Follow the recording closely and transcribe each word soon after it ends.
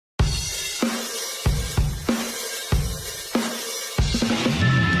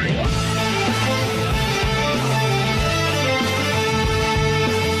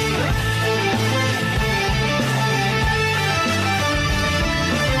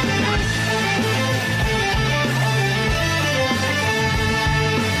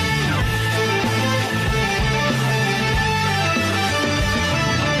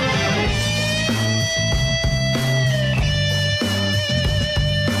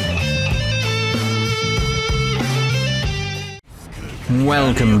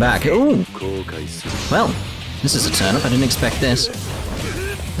Welcome back. Ooh. Well, this is a turn up. I didn't expect this.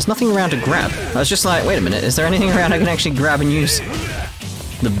 There's nothing around to grab. I was just like, wait a minute, is there anything around I can actually grab and use?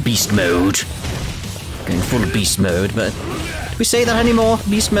 The beast mode. Going full beast mode, but... Do we say that anymore?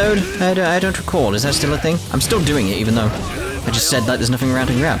 Beast mode? I don't recall. Is that still a thing? I'm still doing it, even though I just said that there's nothing around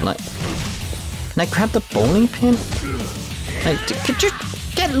to grab. Like, can I grab the bowling pin? Like, could you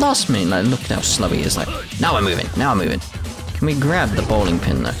get lost, man? Like, look at how slow he is. Like, now I'm moving. Now I'm moving. Can we grab the bowling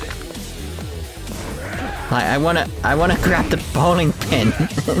pin, though? Like, I wanna grab the bowling pin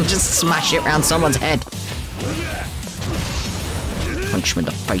and just smash it around someone's head. Punch him in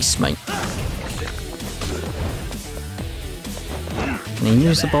the face, mate. Can I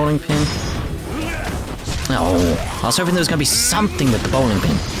use the bowling pin? Oh, I was hoping there was gonna be something with the bowling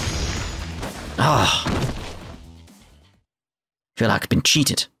pin. Ah. Oh. I feel like I've been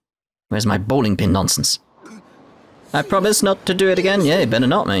cheated. Where's my bowling pin nonsense? I promise not to do it again. Yeah, better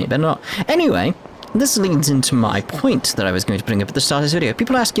not, mate. Better not. Anyway, this leads into my point that I was going to bring up at the start of this video.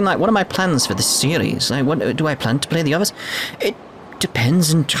 People are asking, like, what are my plans for this series? Like, what do I plan to play the others? It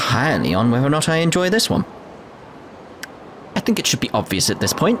depends entirely on whether or not I enjoy this one. I think it should be obvious at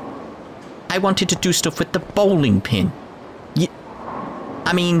this point. I wanted to do stuff with the bowling pin.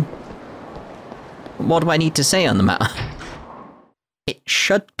 I mean, what do I need to say on the matter? It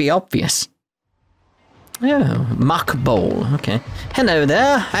should be obvious. Oh, mock bowl. Okay. Hello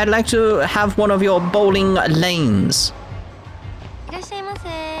there. I'd like to have one of your bowling lanes.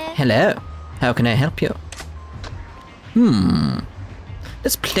 Hello. How can I help you?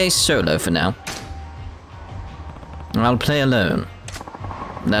 Let's play solo for now. I'll play alone.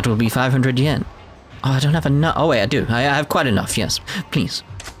 That will be 500 yen. Oh, I don't have enough. Oh, wait, I do. I have quite enough, yes. Please.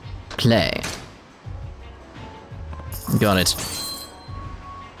 Play. Got it.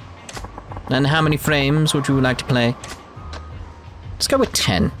 And how many frames would you like to play? Let's go with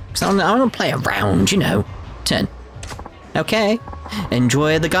 10. Because I want to play a round, you know. 10. Okay.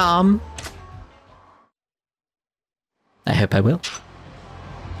 Enjoy the game. I hope I will.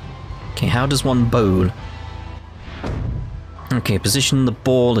 Okay, how does one bowl? Okay, position the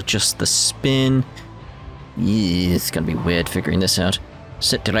ball, adjust the spin. Yeah, it's gonna be weird figuring this out.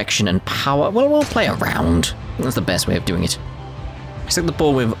 Set direction and power. Well, we'll play a round. That's the best way of doing it. Set the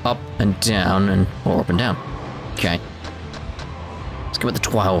ball with up and down, or up and down. Okay. Let's go with the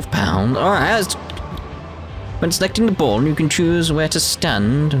 12 pound. Alright. When selecting the ball, you can choose where to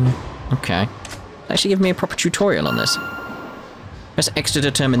stand. Okay. Actually give me a proper tutorial on this. Press X to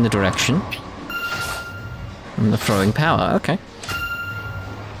determine the direction. And the throwing power. Okay.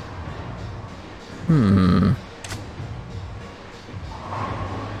 And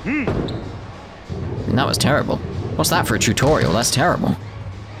that was terrible. What's that for a tutorial? That's terrible.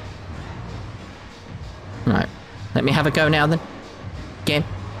 Right. Let me have a go now then. Game.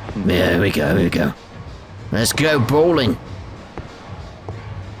 There we go, here we go. Let's go bowling.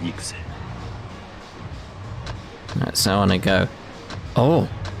 Yakuza. Right, so I want to go. Oh,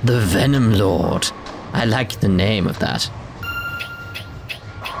 the Venom Lord. I like the name of that.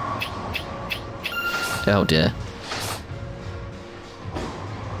 Oh dear.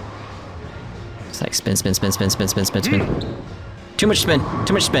 It's like spin, spin, spin, spin, spin, spin, spin, spin. Too much spin,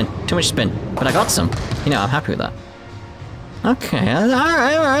 too much spin, too much spin. But I got some. You know, I'm happy with that. Okay,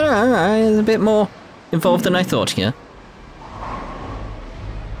 alright. There's a bit more involved than I thought here.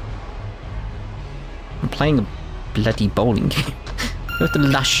 I'm playing a bloody bowling game. Go with the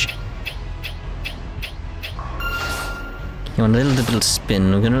lush. You want a little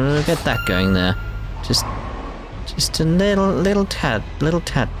spin. We're gonna get that going there. Just a little tad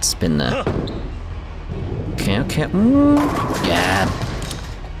spin there. Okay. Yeah.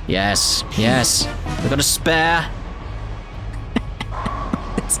 Yes. We've got a spare.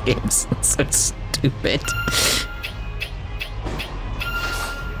 This game's so stupid.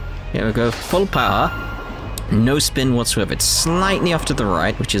 Here we go. Full power. No spin whatsoever. It's slightly off to the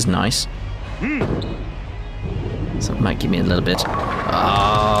right, which is nice. So it might give me a little bit.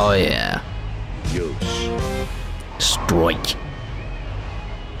 Oh, yeah. Strike.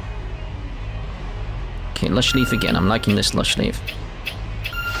 Okay, lush leaf again. I'm liking this lush leaf.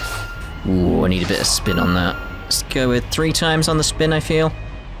 Ooh, I need a bit of spin on that. Let's go with 3 times on the spin, I feel.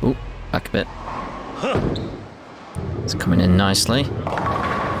 Ooh, back a bit. It's coming in nicely.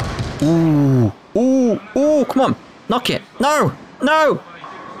 Ooh, come on. Knock it. No.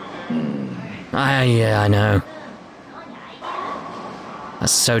 Yeah, I know.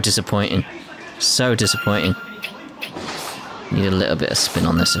 That's so disappointing. So disappointing. Need a little bit of spin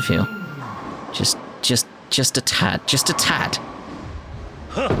on this, I feel. Just a tad. Just a tad.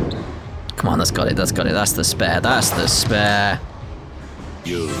 Come on, that's got it. That's the spare.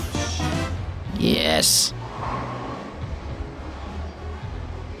 Yes.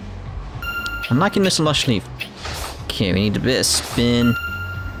 I'm liking this lush leaf. Okay, we need a bit of spin.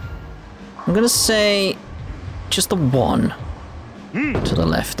 I'm gonna say just the one to the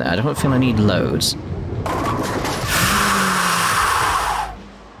left there. I don't feel I need loads.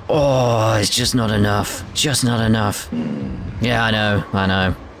 Oh, it's just not enough. Just not enough. Yeah, I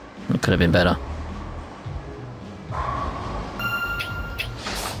know. It could have been better.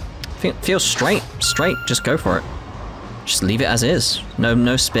 Feel straight, just go for it. Just leave it as is.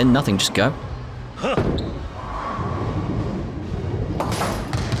 No spin, nothing, just go.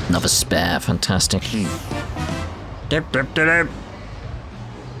 Another spare, fantastic.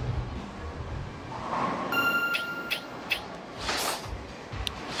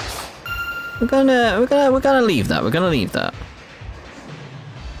 We're gonna leave that. We're gonna leave that.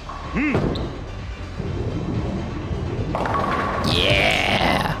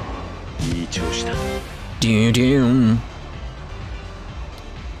 Yeah.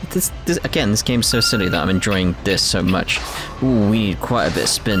 This again, this game's so silly that I'm enjoying this so much. Ooh, we need quite a bit of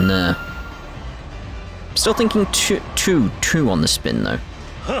spin there. Still thinking two on the spin though.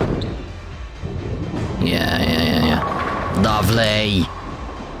 Yeah. Lovely.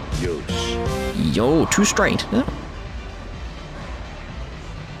 Yo, 2 straight. Yeah.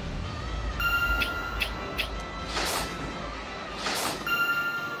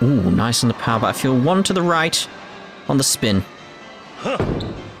 Ooh, nice on the power, but I feel 1 to the right on the spin.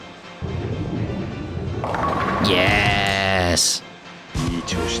 Yes!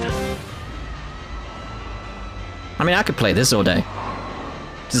 I mean, I could play this all day.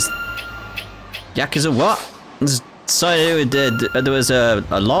 Just... Yakuza what? Just something to do with, there was a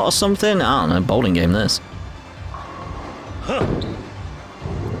lot or something? I don't know, bowling game this.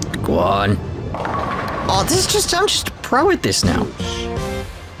 Go on. Oh, this is just, I'm just a pro at this now.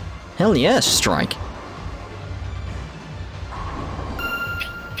 Hell yes, strike.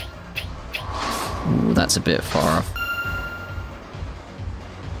 Ooh, that's a bit far off.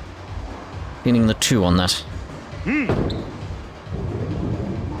 Feeling the 2 on that.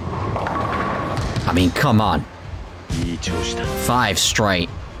 I mean, come on. 5 straight.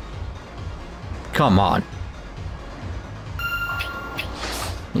 Come on.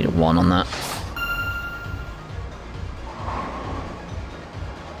 Need a 1 on that.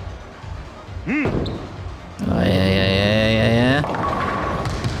 Oh, yeah.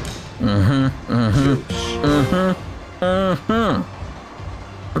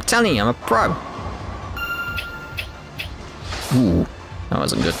 I'm telling you, I'm a pro. Ooh, that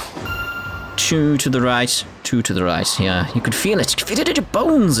wasn't good. 2 to the right, 2 to the right. Yeah, you could feel it. You could feel it in your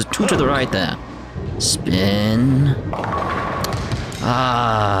bones. 2 to the right there. Spin.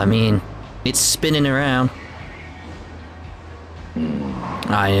 Ah, I mean, it's spinning around.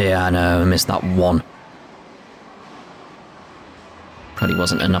 Ah, yeah, I know. I missed that 1. Probably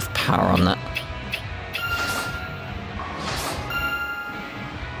wasn't enough power on that.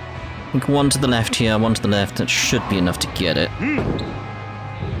 I think 1 to the left here, 1 to the left. That should be enough to get it.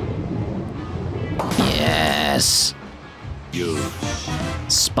 Yes.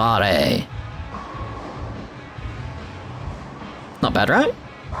 Spare. Not bad, right?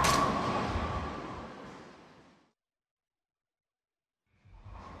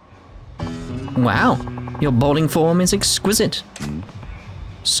 Wow, your bowling form is exquisite.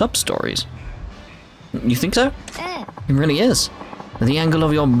 Sub-stories. You think so? It really is. The angle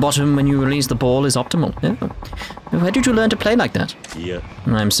of your bottom when you release the ball is optimal. Yeah. Where did you learn to play like that? Yeah.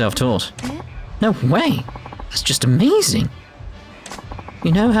 I'm self-taught. No way. That's just amazing.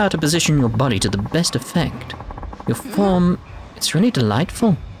 You know how to position your body to the best effect. Your form, it's really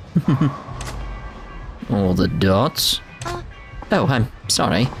delightful. All the dots. Oh, I'm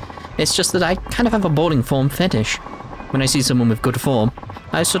sorry. It's just that I kind of have a bowling form fetish. When I see someone with good form,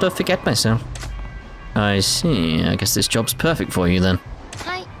 I sort of forget myself. I see. I guess this job's perfect for you then.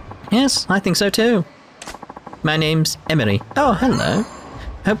 Hi. Yes, I think so too. My name's Emiri. Oh, hello.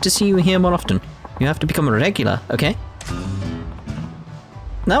 Hope to see you here more often. You have to become a regular, okay?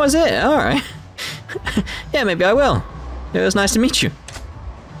 That was it, alright. Yeah, maybe I will. It was nice to meet you.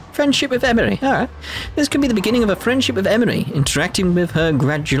 Friendship with Emiri, alright. This could be the beginning of a friendship with Emiri. Interacting with her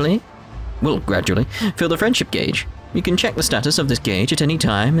gradually fill the friendship gauge. You can check the status of this gauge at any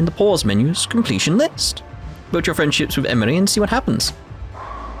time in the pause menu's completion list. Build your friendships with Emiri and see what happens.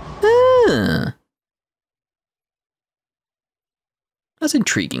 Ah. That's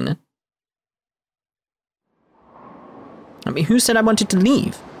intriguing then. I mean, who said I wanted to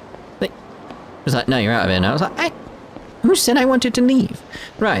leave? Like, I was like, no, you're out of here now. I was like, who said I wanted to leave?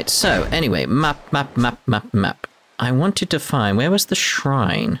 Right, so, anyway, map. I wanted to find... Where was the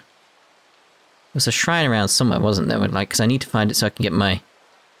shrine? There was a shrine around somewhere, wasn't there? Like, because I need to find it so I can get my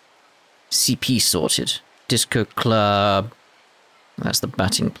CP sorted. Disco club. That's the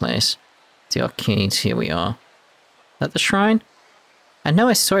batting place. The arcades, here we are. Is that the shrine? I know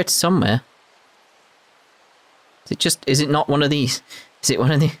I saw it somewhere. Is it just... Is it not one of these? Is it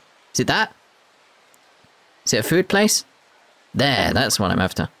one of the... Is it that? Is it a food place? There, that's what I'm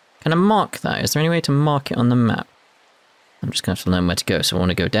after. Can I mark that? Is there any way to mark it on the map? I'm just going to have to learn where to go, so I want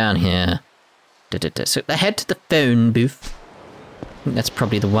to go down here. So head to the phone booth. I think that's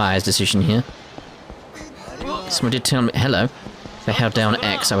probably the wise decision here. Someone did tell me... Hello. If I held down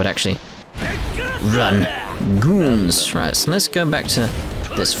X, I would actually run. Goons. Right, so let's go back to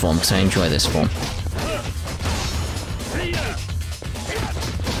this form, because I enjoy this form.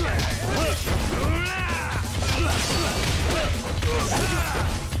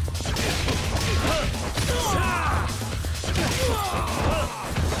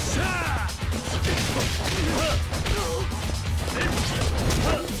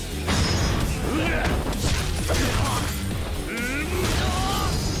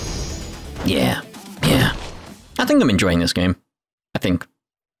 Yeah. I think I'm enjoying this game. I think.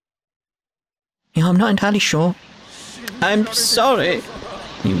 Yeah, I'm not entirely sure. I'm sorry.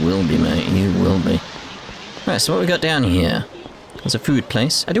 You will be, mate. You will be. Right, so what we got down here? There's a food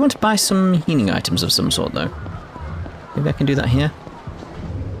place. I do want to buy some healing items of some sort, though. Maybe I can do that here.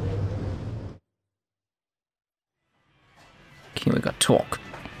 Okay, we got talk.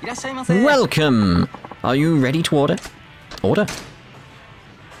 Welcome! Are you ready to order? Order?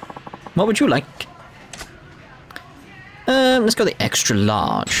 What would you like? Let's go the extra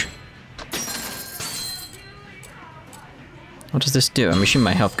large. What does this do? I'm assuming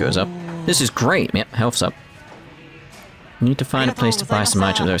my health goes up. This is great. Yep, health's up. Need to find a place to buy some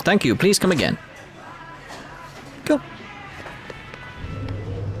items. Thank you. Please come again. Go.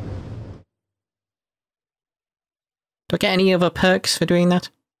 Do I get any other perks for doing that?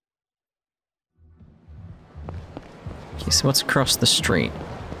 Okay, so what's across the street?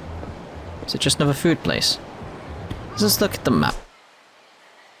 Is it just another food place? Let's look at the map.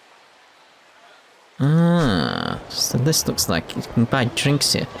 Ah, so this looks like you can buy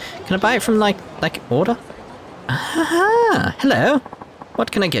drinks here. Can I buy it from like order? Ah, hello.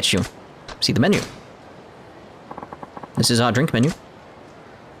 What can I get you? See the menu. This is our drink menu.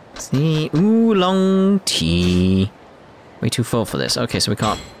 It's the oolong tea. Way too full for this. Okay, so we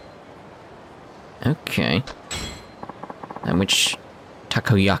can't. Okay. And which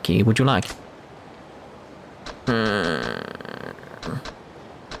takoyaki would you like?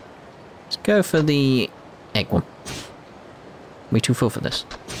 Let's go for the egg one. Way too full for this.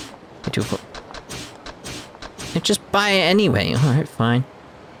 Way too full. Just buy it anyway. Alright, fine.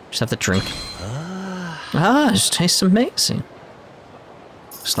 Just have the drink. Ah, it tastes amazing.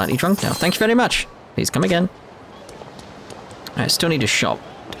 Slightly drunk now. Thank you very much. Please come again. I still need a shop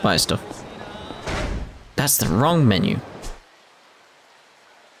to buy stuff. That's the wrong menu.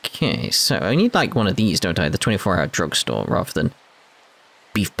 Okay, so I need like one of these, don't I? The 24-hour drugstore rather than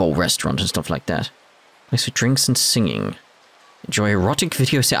beef bowl restaurant and stuff like that. Place for drinks and singing. Enjoy erotic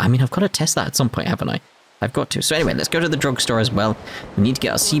videos. I mean, I've got to test that at some point, haven't I? I've got to. So anyway, let's go to the drugstore as well. We need to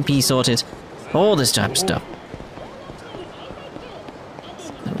get our CP sorted. All this type of stuff.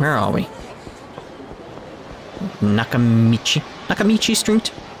 Where are we? Nakamichi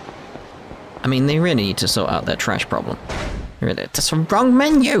Street? I mean, they really need to sort out their trash problem. Really, that's the wrong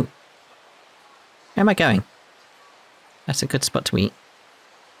menu! Where am I going? That's a good spot to eat.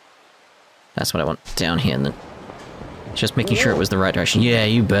 That's what I want down here, and then just making sure it was the right direction. Yeah,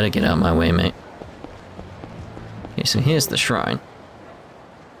 you better get out of my way, mate. Okay, so here's the shrine.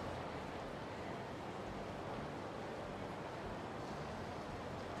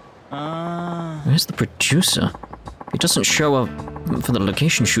 Where's the producer? He doesn't show up for the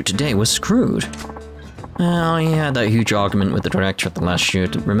location shoot today. We're screwed. Oh, he had that huge argument with the director at the last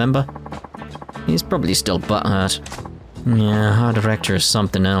shoot, remember? He's probably still butthurt. Yeah, our director is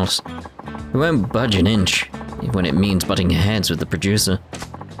something else. He won't budge an inch when it means butting heads with the producer.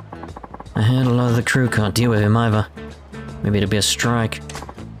 I heard a lot of the crew can't deal with him either. Maybe it'll be a strike.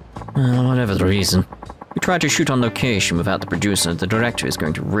 Whatever the reason. We tried to shoot on location without the producer. The director is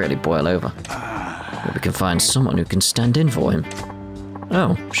going to really boil over. Maybe we can find someone who can stand in for him.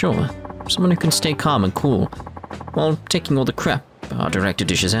 Oh, sure. Someone who can stay calm and cool while taking all the crap our director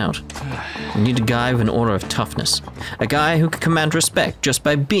dishes out. We need a guy with an aura of toughness. A guy who can command respect just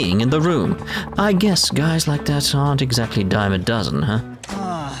by being in the room. I guess guys like that aren't exactly dime a dozen, huh?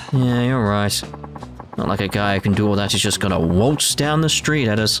 Yeah, you're right. Not like a guy who can do all that is just gonna waltz down the street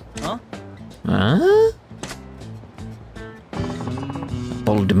at us. Huh?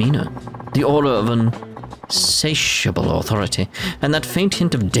 impenetrable demeanor, the aura of insatiable authority, and that faint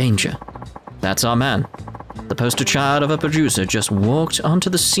hint of danger. That's our man. The poster child of a producer just walked onto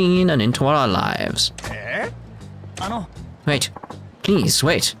the scene and into our lives. Wait. Please,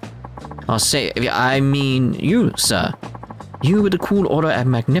 wait. I mean you, sir. You with the cool aura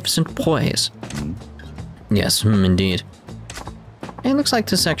and magnificent poise. Yes, indeed. It looks like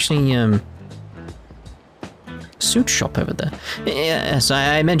there's actually, suit shop over there. Yes,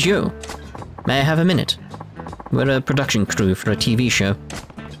 I meant you. May I have a minute? We're a production crew for a TV show.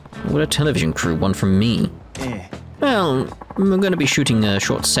 We're a television crew, one from me. Well, we're going to be shooting a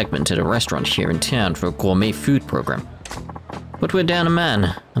short segment at a restaurant here in town for a gourmet food program. But we're down a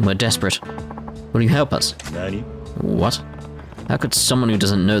man, and we're desperate. Will you help us? What? How could someone who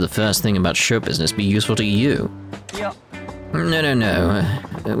doesn't know the first thing about show business be useful to you? No.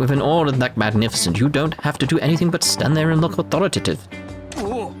 With an aura that magnificent, you don't have to do anything but stand there and look authoritative.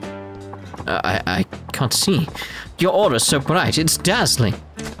 I can't see. Your aura's so bright, it's dazzling.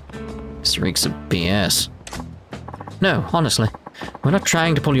 This reeks of BS. No, honestly, we're not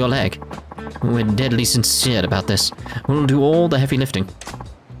trying to pull your leg. We're deadly sincere about this. We'll do all the heavy lifting.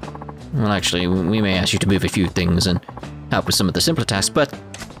 Well, actually, we may ask you to move a few things and help with some of the simpler tasks, but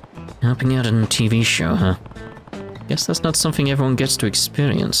helping out in a TV show, huh? Guess that's not something everyone gets to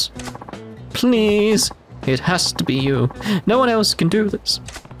experience. Please, it has to be you. No one else can do this.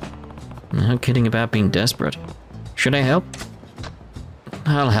 No kidding about being desperate. Should I help?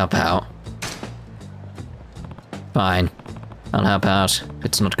 I'll help out. Fine. I'll help out.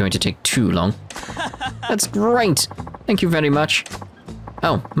 It's not going to take too long. That's great! Thank you very much.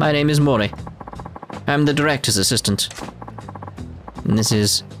 Oh, my name is Mori. I'm the director's assistant. And this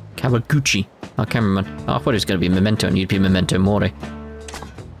is Kawaguchi, our cameraman. Oh, I thought it was going to be Memento and you'd be Memento Mori.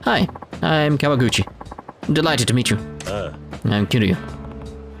 Hi, I'm Kawaguchi. Delighted to meet you. I'm Kiryu.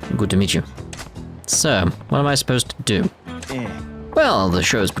 Good to meet you. So, what am I supposed to do? Well, the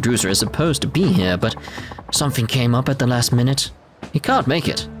show's producer is supposed to be here, but something came up at the last minute. He can't make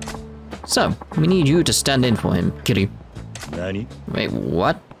it. So, we need you to stand in for him, Kiryu. Nani? Wait,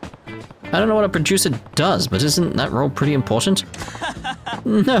 what? I don't know what a producer does, but isn't that role pretty important?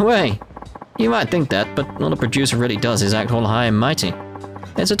 No way. You might think that, but all a producer really does is act all high and mighty.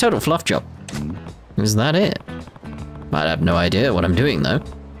 It's a total fluff job. Is that it? I have no idea what I'm doing, though.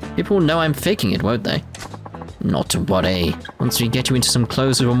 People will know I'm faking it, won't they? Not to worry. Once we get you into some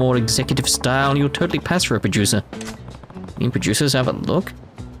clothes of a more executive style, you'll totally pass for a producer. You producers have a look?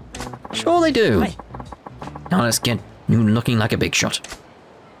 Sure they do. Now let's get you looking like a big shot.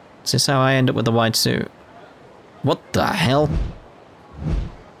 Is this how I end up with the white suit? What the hell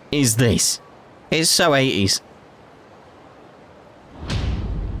is this? It's so 80s.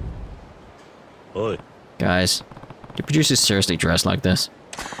 Oi. Guys, do producers seriously dress like this?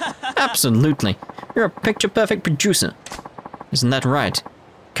 Absolutely. You're a picture-perfect producer. Isn't that right,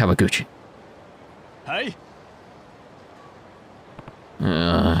 Kawaguchi? Hey.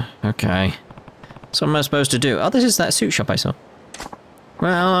 Okay. So what am I supposed to do? Oh, this is that suit shop I saw.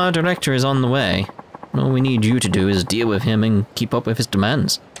 Well, our director is on the way. All we need you to do is deal with him and keep up with his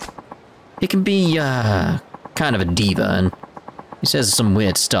demands. He can be, kind of a diva, and he says some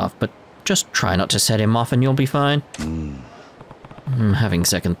weird stuff, but just try not to set him off and you'll be fine. I'm having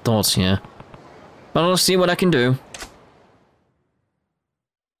second thoughts here. But I'll see what I can do.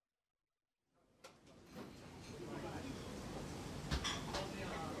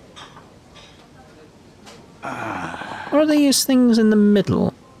 What are these things in the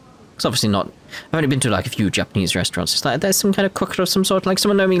middle? It's obviously not... I've only been to like a few Japanese restaurants. It's like there's some kind of cooker of some sort. Like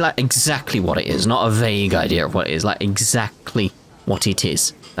someone know me like exactly what it is. Not a vague idea of what it is. Like exactly what it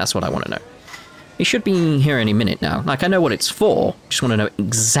is. That's what I want to know. It should be here any minute now. Like I know what it's for. Just want to know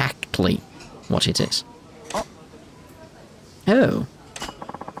exactly what it is. Oh.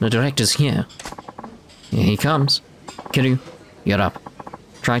 The director's here. Here he comes. Kiryu, you're up.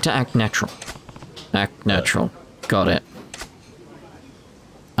 Try to act natural. Act natural. Got it.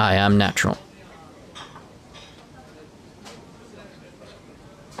 I am natural.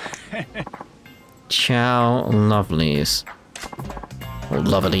 Ciao, lovelies. Or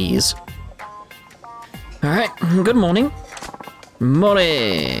lovelies. Alright, good morning.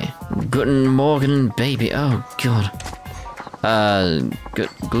 Mori. Guten Morgen, baby. Oh, God.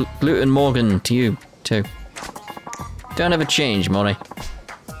 Gluten Morgan to you, too. Don't ever change, Mori.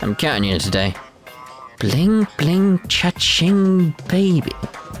 I'm counting you today. Bling, bling, cha-ching, baby.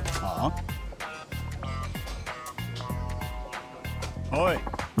 Oi.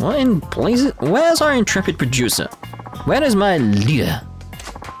 What in blazes? Where's our intrepid producer? Where is my leader?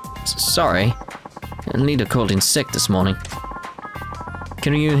 Sorry. The leader called in sick this morning.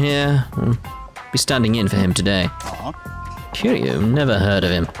 Kiryu here. I'll be standing in for him today. Kiryu? Never heard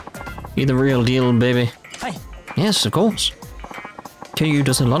of him. You the real deal, baby? Hey. Yes, of course. Kiryu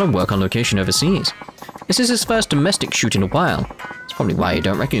does a lot of work on location overseas. This is his first domestic shoot in a while. That's probably why you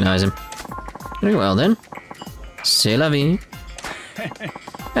don't recognize him. Very well then. C'est la vie.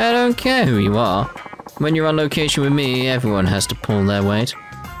 I don't care who you are. When you're on location with me, everyone has to pull their weight.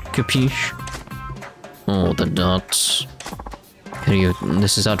 Capiche? All the dots. Kiryu,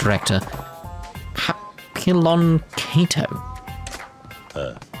 this is our director. Papillon Kato.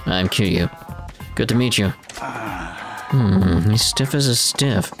 I'm Kiryu. Good to meet you. He's stiff as a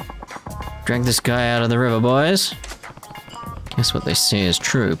stiff. Drag this guy out of the river, boys. Guess what they say is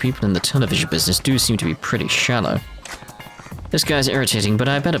true. People in the television business do seem to be pretty shallow. This guy's irritating, but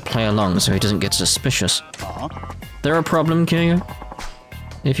I better play along so he doesn't get suspicious. There a problem, Kiryu?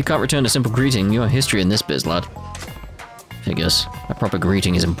 If you can't return a simple greeting, you're history in this biz, lad. Figures. A proper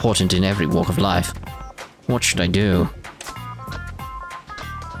greeting is important in every walk of life. What should I do?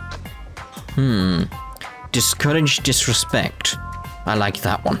 Discourage disrespect. I like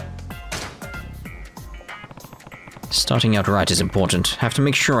that one. Starting out right is important. Have to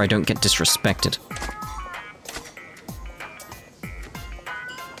make sure I don't get disrespected.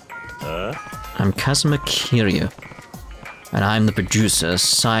 I'm Kazuma Kiryu. And I'm the producer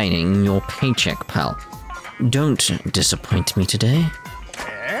signing your paycheck, pal. Don't disappoint me today.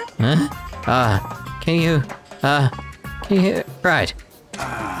 Huh? Kiryu. Kiryu. Right.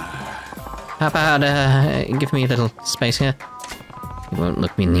 How about, give me a little space here? He won't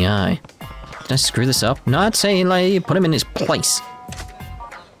look me in the eye. Did I screw this up? No, I'd say, like, put him in his place.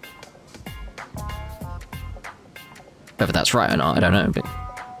 Whether that's right or not, I don't know, but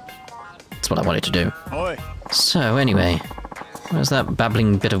that's what I wanted to do. Oi. So, anyway, where's that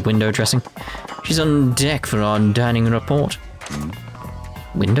babbling bit of window dressing? She's on deck for our dining report.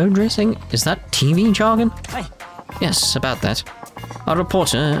 Window dressing? Is that TV jargon? Hey. Yes, about that. Our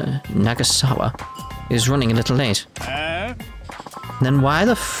reporter, Nagasawa, is running a little late. Then why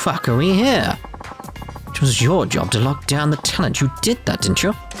the fuck are we here? It was your job to lock down the talent. You did that, didn't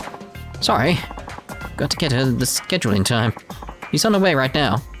you? Sorry. Got to get her the schedule in time. He's on the way right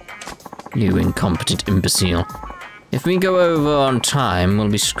now. You incompetent imbecile. If we go over on time, we'll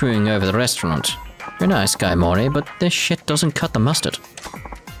be screwing over the restaurant. You're a nice guy, Mori, but this shit doesn't cut the mustard.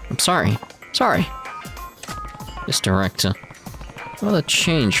 I'm sorry. Sorry. This director. Well, a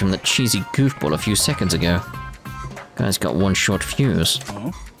change from the cheesy goofball a few seconds ago. Guy's got one short fuse.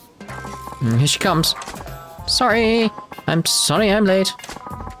 Here she comes. Sorry. I'm sorry I'm late.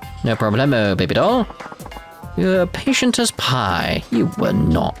 No problemo, baby doll. You're patient as pie. You were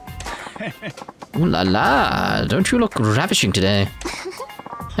not. Ooh la la, don't you look ravishing today?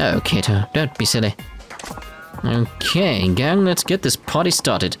 Oh, Kato, don't be silly. Okay, gang, let's get this party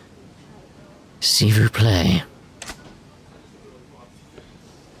started. See vous play.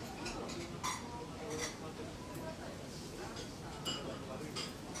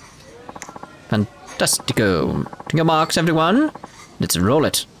 Fantastico. To your marks, everyone. Let's roll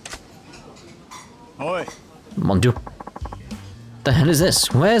it. Oi. Mon Dieu. The hell is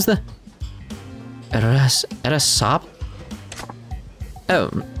this? Where's the... Erasab?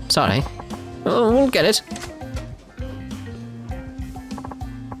 Oh, sorry. We'll get it.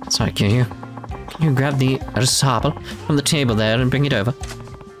 Sorry, Kiryu. Can you grab the Erasab from the table there and bring it over?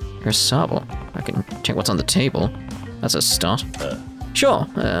 Erasab? I can check what's on the table. That's a start. Sure,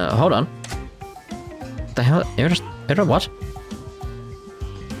 hold on. The hell? Era what?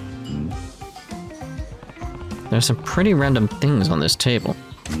 There's some pretty random things on this table.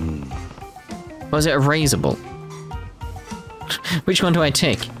 Or is it erasable? Which one do I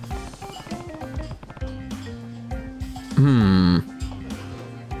take?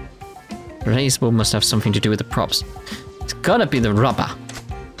 Erasable must have something to do with the props. It's gotta be the rubber.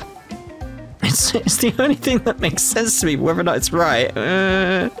 It's the only thing that makes sense to me, whether or not it's right.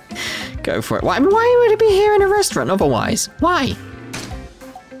 Go for it. Why would it be here in a restaurant otherwise? Why?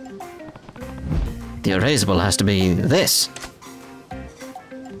 The erasable has to be this.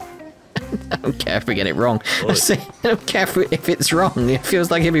 I don't care if we get it wrong. I don't care if it's wrong. It feels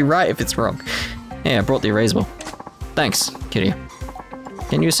like it'd be right if it's wrong. Yeah, I brought the erasable. Thanks, Kiryu.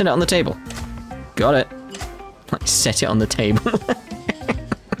 Can you set it on the table? Got it. Like, set it on the table.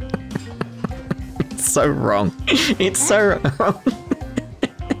 It's so wrong. It's so wrong.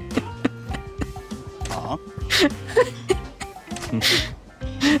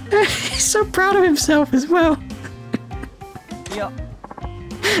 He's so proud of himself as well. Yeah.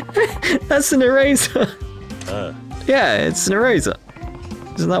 That's an eraser. Yeah, it's an eraser.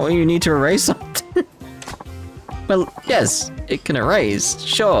 Isn't that what you need to erase something? Well, yes, it can erase,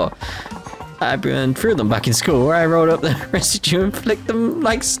 sure. I burned through them back in school where I rolled up the residue and flicked them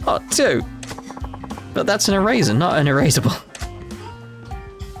like snot too. But that's an eraser, not an erasable.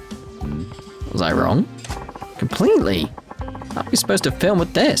 Was I wrong? Completely. How are we supposed to film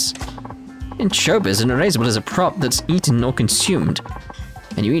with this? In showbiz, an erasable is a prop that's eaten or consumed.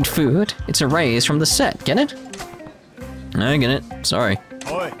 And you eat food, it's erased from the set, get it? I get it, sorry.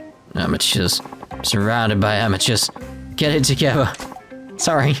 Oi. Amateurs. Surrounded by amateurs. Get it together.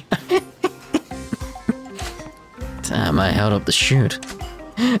 Sorry. Damn, I held up the chute.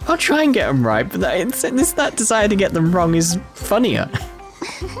 I'll try and get them right, but that desire to get them wrong is funnier.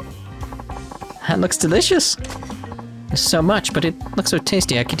 That looks delicious. There's so much, but it looks so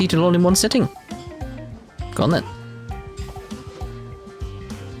tasty I could eat it all in one sitting. Go on then.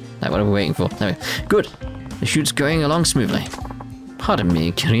 Now, what are we waiting for? There we go. Good. The chute's going along smoothly. Pardon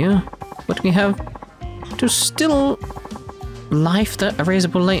me, Kiryu, but we have to still life that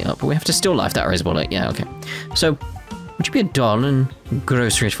erasable light up. We have to still life that erasable light. Yeah, okay. So, would you be a doll and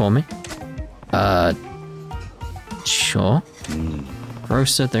grocer it for me? Sure.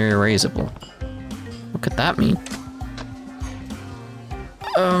 Grocer the erasable. What could that mean?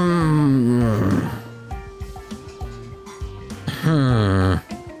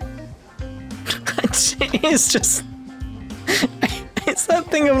 It's just... It's that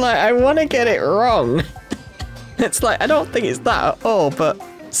thing of like, I want to get it wrong. It's like, I don't think it's that at all, but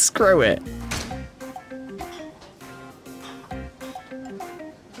screw it.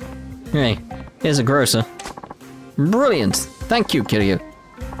 Hey, here's a grocer. Brilliant! Thank you, Kiryu.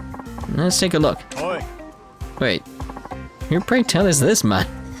 Let's take a look. Oi. Wait, who pray tell is this man?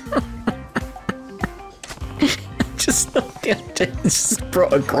 Just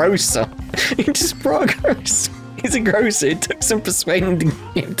brought a grocer. He just brought a grocer. He's a grocer. It took some persuading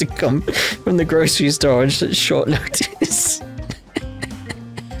him to come from the grocery store on short notice.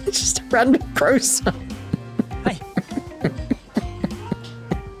 It's just a random grocer. Hey.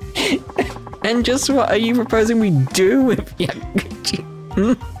 And just what are you proposing we do with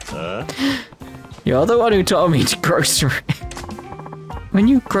Yakuza? You're the one who told me to grocer it. When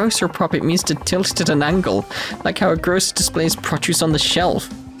you grocer prop, it means to tilt it at an angle, like how a grocer displays produce on the shelf.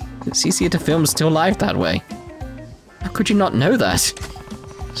 It's easier to film still life that way. How could you not know that?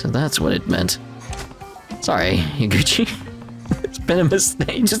 So that's what it meant. Sorry, Higuchi. It's been a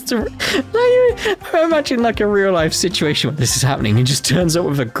mistake. I imagine like a real life situation where this is happening. He just turns up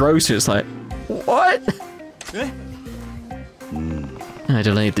with a grocer. It's like, what? I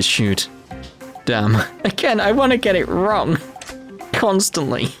delayed the shoot. Damn. Again, I want to get it wrong.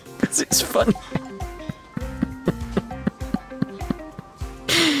 Constantly. Because it's funny.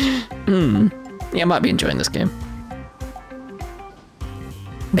 Yeah, I might be enjoying this game.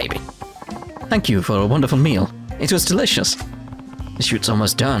 Maybe. Thank you for a wonderful meal. It was delicious. The shoot's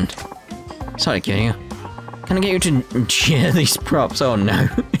almost done. Sorry, Kiryu. Can I get you to cheer these props? Oh no.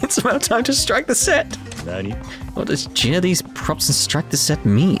 It's about time to strike the set. Nani? What does cheer these props and strike the set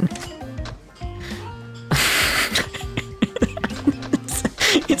mean?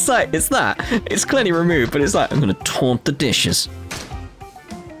 It's like, it's that. It's clearly removed, but it's like, I'm gonna taunt the dishes.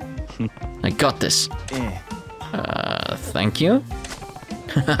 I got this. Thank you.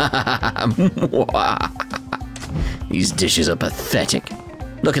 These dishes are pathetic.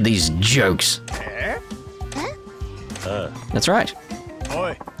 Look at these jokes. That's right.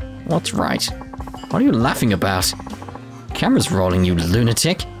 Oi. What's right? What are you laughing about? Camera's rolling, you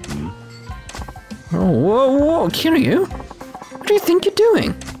lunatic. Oh, whoa, whoa, Kiryu. What do you think you're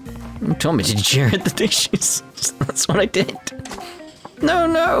doing? You told me to cheer at the dishes. That's what I did. No,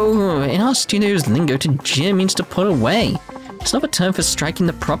 no. In our studio's lingo, to jeer means to put away. It's not a term for striking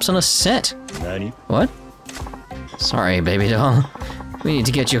the props on a set. Nani? What? Sorry, baby doll. We need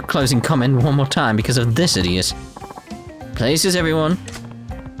to get your closing comment one more time because of this idiot. Places, everyone.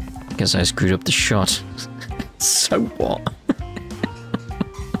 Guess I screwed up the shot. So what?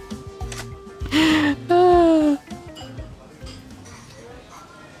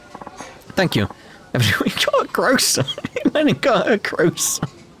 Thank you. We got a grocer. We got a grocer.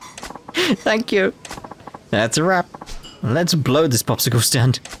 Thank you. That's a wrap. Let's blow this popsicle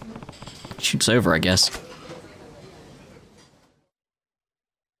stand. Shoot's over, I guess.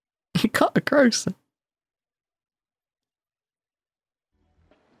 You got a grocer.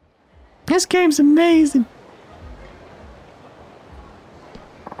 This game's amazing.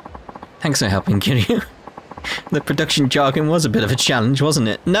 Thanks for helping, Kiryu. The production jargon was a bit of a challenge, wasn't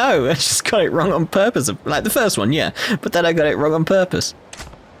it? No, I just got it wrong on purpose. Like the first one, yeah. But then I got it wrong on purpose.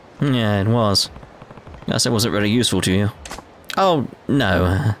 Yeah, it was. Guess it wasn't really useful to you. Oh,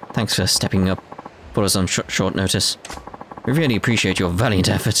 no. Thanks for stepping up. Put us on short notice. We really appreciate your valiant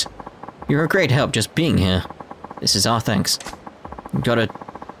effort. You're a great help just being here. This is our thanks. You got a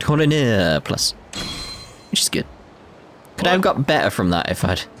Tornado plus, which is good. Could I have got better from that if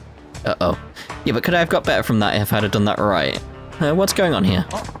I'd... Uh-oh. Yeah, but could I have got better from that if I'd have done that right? What's going on here?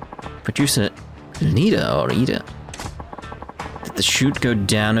 Producer... Leader or eater? Did the shoot go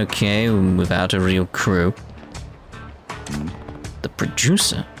down okay without a real crew? The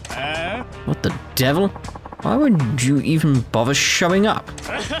producer? What the devil? Why would you even bother showing up?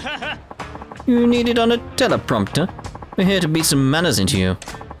 You need it on a teleprompter. We're here to beat some manners into you.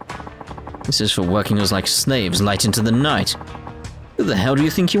 This is for working us like slaves light into the night. Who the hell do you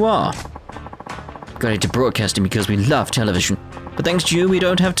think you are? Got into broadcasting because we love television, but thanks to you we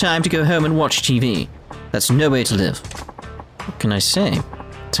don't have time to go home and watch TV. That's no way to live. What can I say?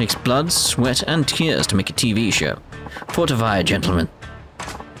 It takes blood, sweat, and tears to make a TV show. Fortify, gentlemen.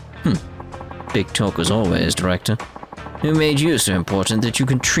 Big talk as always, director. Who made you so important that you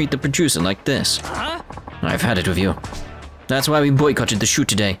can treat the producer like this? I've had it with you. That's why we boycotted the shoot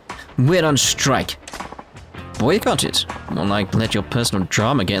today. We're on strike. Boycott it? More like let your personal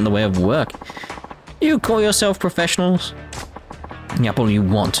drama get in the way of work. You call yourself professionals? Yap all you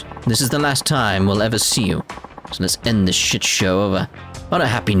want. This is the last time we'll ever see you. So let's end this shit show on a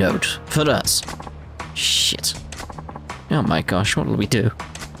happy note for us. Shit. Oh my gosh, what will we do?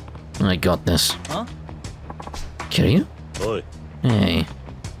 I got this. Huh? Kiryu? Oi. Hey.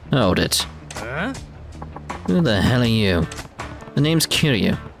 Hold it. Who the hell are you? The name's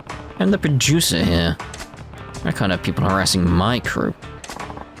Kiryu. I'm the producer here. I can't have people harassing my crew.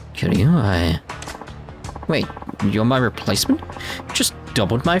 Kiryu, Wait, you're my replacement? Just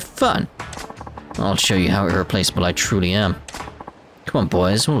doubled my fun. I'll show you how irreplaceable I truly am. Come on,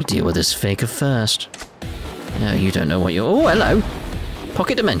 boys, we'll deal with this faker first. No, you don't know what you're... Oh, hello!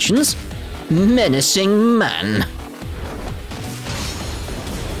 Pocket dimensions? Menacing man!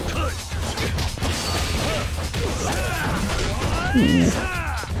 Ooh.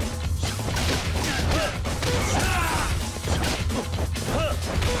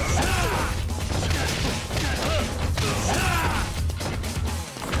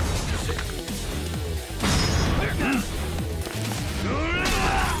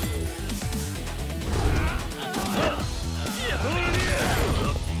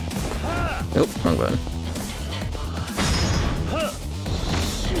 Oh, wrong button.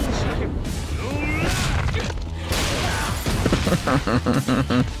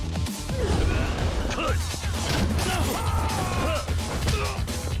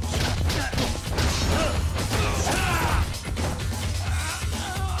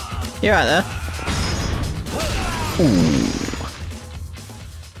 You're right there. Ooh.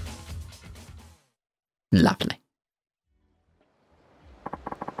 Lovely.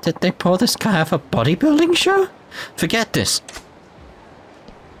 Did they pull this guy off a bodybuilding show? Forget this.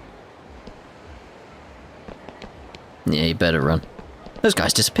 Yeah, you better run. Those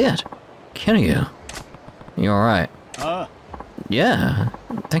guys disappeared. Kiryu. You alright? Yeah.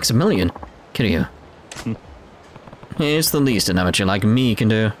 Thanks a million, Kiryu. It's the least an amateur like me can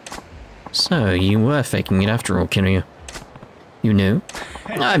do. So, you were faking it after all, Kiryu. You knew?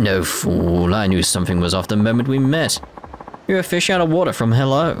 I'm no fool. I knew something was off the moment we met. You're a fish out of water from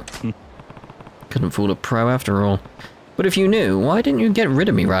hello. Couldn't fool a pro after all. But if you knew, why didn't you get rid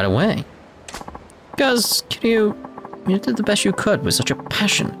of me right away? Because, Kiryu, you did the best you could with such a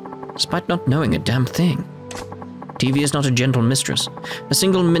passion, despite not knowing a damn thing. TV is not a gentle mistress. A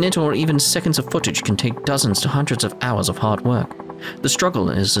single minute or even seconds of footage can take dozens to hundreds of hours of hard work. The struggle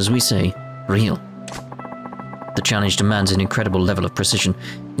is, as we say, real. The challenge demands an incredible level of precision,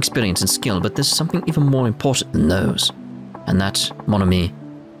 experience and skill, but there's something even more important than those. And that, mon ami,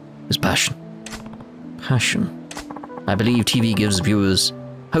 is passion. Passion. I believe TV gives viewers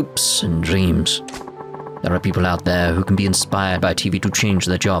hopes and dreams. There are people out there who can be inspired by TV to change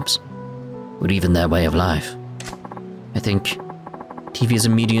their jobs, or even their way of life. I think TV is a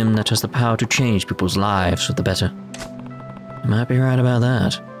medium that has the power to change people's lives for the better. You might be right about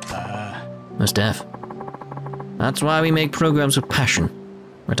that. Most def. That's why we make programs with passion,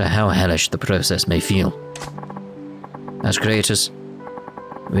 no matter how hellish the process may feel. As creators,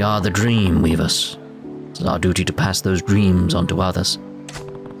 we are the dream weavers. It's our duty to pass those dreams on to others.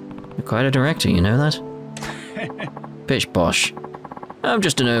 You're quite a director, you know that? Pish bosh. I'm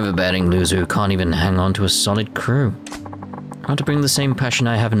just an overbearing loser who can't even hang on to a solid crew. I want to bring the same passion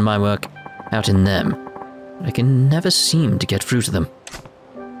I have in my work out in them, but I can never seem to get through to them.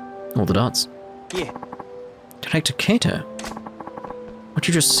 All the dots. Yeah. Director Kato. What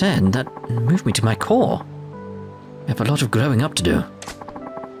you just said, that moved me to my core. I have a lot of growing up to do.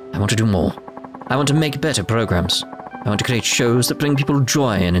 I want to do more. I want to make better programs. I want to create shows that bring people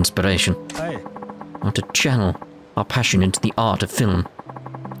joy and inspiration. Hey. I want to channel our passion into the art of film.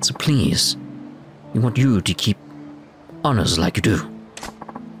 So please, we want you to keep honors like you do.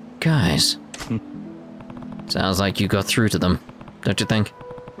 Guys. Sounds like you got through to them, don't you think?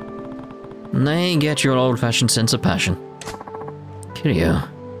 They get your old-fashioned sense of passion. Kiryu,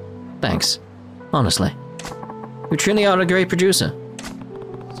 thanks. Honestly. You truly are a great producer.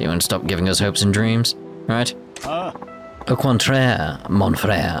 So you won't stop giving us hopes and dreams, right? Au contraire, mon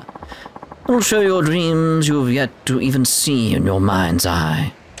frère. I'll show your dreams you've yet to even see in your mind's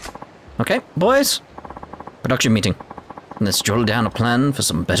eye. Okay, boys? Production meeting. Let's drill down a plan for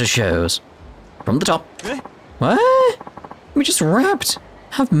some better shows. From the top. What? We just rapped.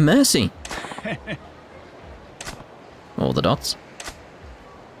 Have mercy. All the dots.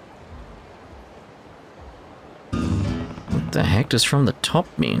 What the heck does from the top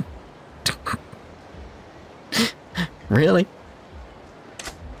mean? Really? I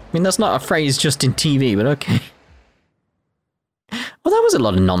mean, that's not a phrase just in TV, but okay. Well, that was a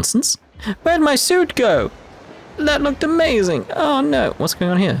lot of nonsense. Where'd my suit go? That looked amazing. Oh no. What's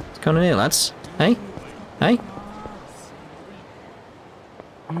going on here? What's going on here, lads? Hey? Hey?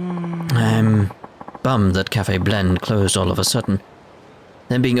 I'm bummed that Cafe Blend closed all of a sudden.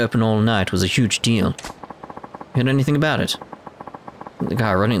 Them being open all night was a huge deal. You heard anything about it? The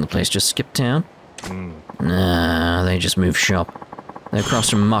guy running the place just skipped town? Nah, they just moved shop. They're across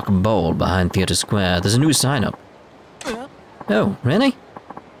from Mock Bowl behind Theatre Square. There's a new sign up. Oh, really?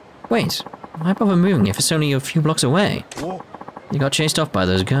 Wait, why bother moving if it's only a few blocks away? You got chased off by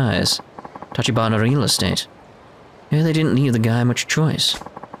those guys. Tachibana Real Estate. Yeah, they didn't leave the guy much choice.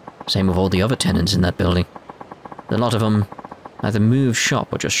 Same with all the other tenants in that building. A lot of them either moved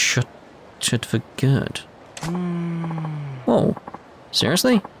shop or just shut for good. Whoa,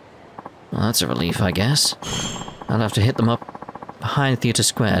 seriously? Well, that's a relief, I guess. I'll have to hit them up behind Theatre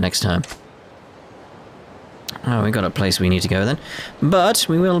Square next time. Oh, we got a place we need to go then. But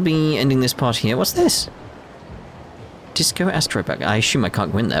we will be ending this part here. What's this? Disco Asteroid Pack. I assume I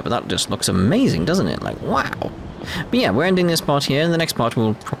can't go in there, but that just looks amazing, doesn't it? Like, wow. But yeah, we're ending this part here. In the next part,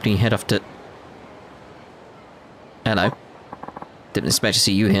 we'll probably head off to... Hello. Didn't expect to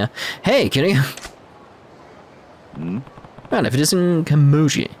see you here. Hey, Kiryu. Well, if it isn't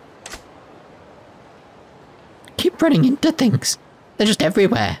Kamoji. Keep running into things. They're just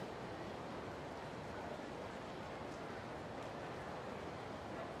everywhere.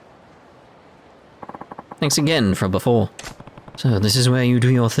 Thanks again for before. So, this is where you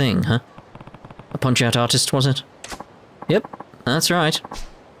do your thing, huh? A punch-out artist, was it? Yep, that's right.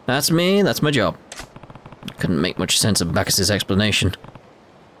 That's me, that's my job. Couldn't make much sense of Bacchus's explanation.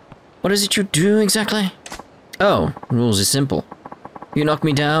 What is it you do, exactly? Oh, rules is simple. You knock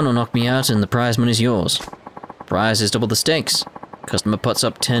me down or knock me out and the prize money's yours. Prize is double the stakes. Customer puts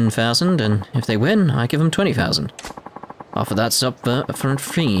up 10,000 and if they win, I give them 20,000. Half of that's up for upfront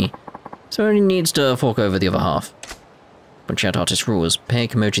fee. So he needs to fork over the other half. Punch-out artist rules. Pay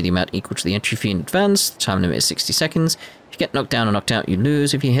Kamoji the amount equal to the entry fee in advance. The time limit is 60 seconds. If you get knocked down or knocked out, you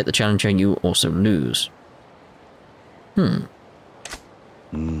lose. If you hit the challenger, you also lose. I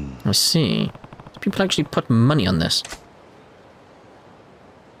see. Do people actually put money on this?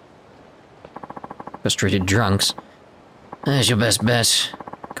 Frustrated drunks. There's your best bet.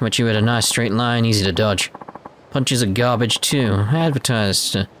 Come at you at a nice straight line, easy to dodge. Punches are garbage too.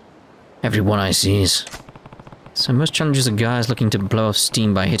 Advertised to everyone I sees. So most challenges are guys looking to blow off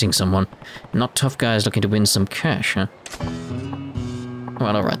steam by hitting someone, not tough guys looking to win some cash, huh?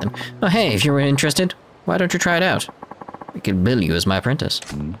 Well, alright then. Oh hey, if you're interested, why don't you try it out? I could bill you as my apprentice.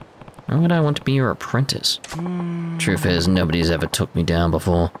 Why would I want to be your apprentice? Truth is, nobody's ever took me down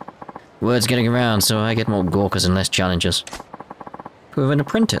before. Word's getting around, so I get more Gorkas and less challenges. Prove an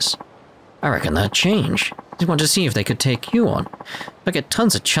apprentice. I reckon that'd change. They want to see if they could take you on. I get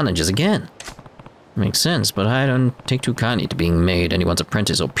tons of challenges again. Makes sense, but I don't take too kindly to being made anyone's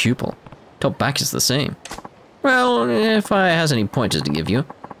apprentice or pupil. Top back is the same. Well, if I has any pointers to give you,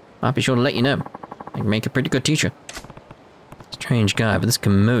 I'll be sure to let you know. I can make a pretty good teacher. Strange guy, but this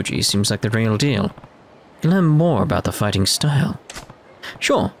Kamoji seems like the real deal. You can learn more about the fighting style.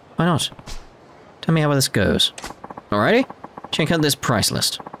 Sure, why not? Tell me how this goes. Alrighty? Check out this price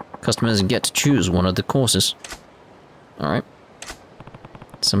list. Customers get to choose one of the courses. Alright.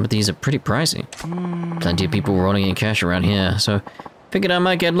 Some of these are pretty pricey. Plenty of people rolling in cash around here, so figured I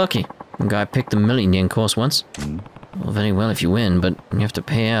might get lucky. One guy picked the million yen course once. Well, very well if you win, but you have to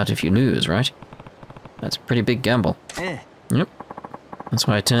pay out if you lose, right? That's a pretty big gamble. Yep. That's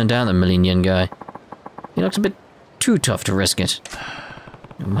why I turned down the million yen guy. He looks a bit too tough to risk it.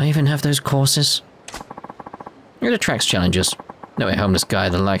 Do I even have those courses? It attracts challengers. No way a homeless guy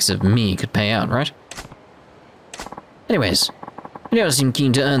the likes of me could pay out, right? Anyways, you don't seem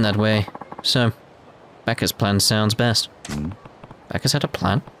keen to earn that way, so Becca's plan sounds best. Becca's had a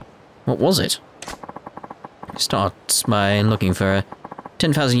plan? What was it? Starts by looking for a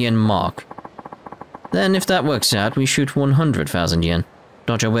 10,000 yen mark. Then if that works out, we shoot 100,000 yen.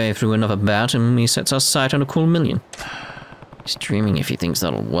 Dodge our way through another bout and he sets our sight on a cool million. He's dreaming if he thinks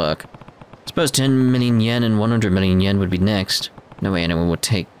that'll work. Suppose 10 million yen and 100 million yen would be next. No way anyone would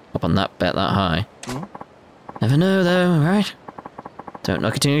take up on that bet that high. Never know though, right? Don't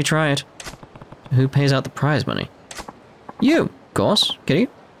knock it till you try it. Who pays out the prize money? You, of course, Kiryu.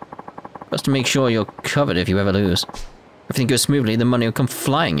 Just to make sure you're covered if you ever lose. If everything goes smoothly, the money will come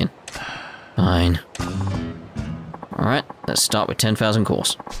flying in. Fine. Alright, let's start with 10,000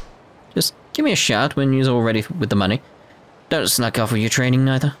 course. Just give me a shout when you're all ready with the money. Don't slack off with your training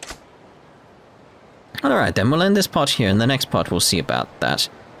neither. Alright then, we'll end this part here, and the next part we'll see about that.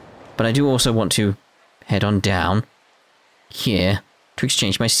 But I do also want to head on down here to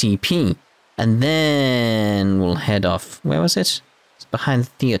exchange my CP. And then we'll head off. Where was it? It's behind the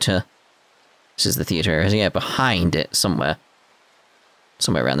theatre. This is the theatre area. Yeah, behind it somewhere.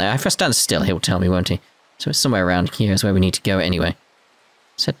 Somewhere around there. If I stand still, he'll tell me, won't he? So it's somewhere around here is where we need to go anyway. It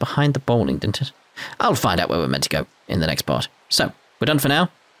said behind the bowling, didn't it? I'll find out where we're meant to go in the next part. So, we're done for now.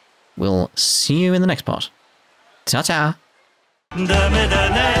 We'll see you in the next part. Ta-ta!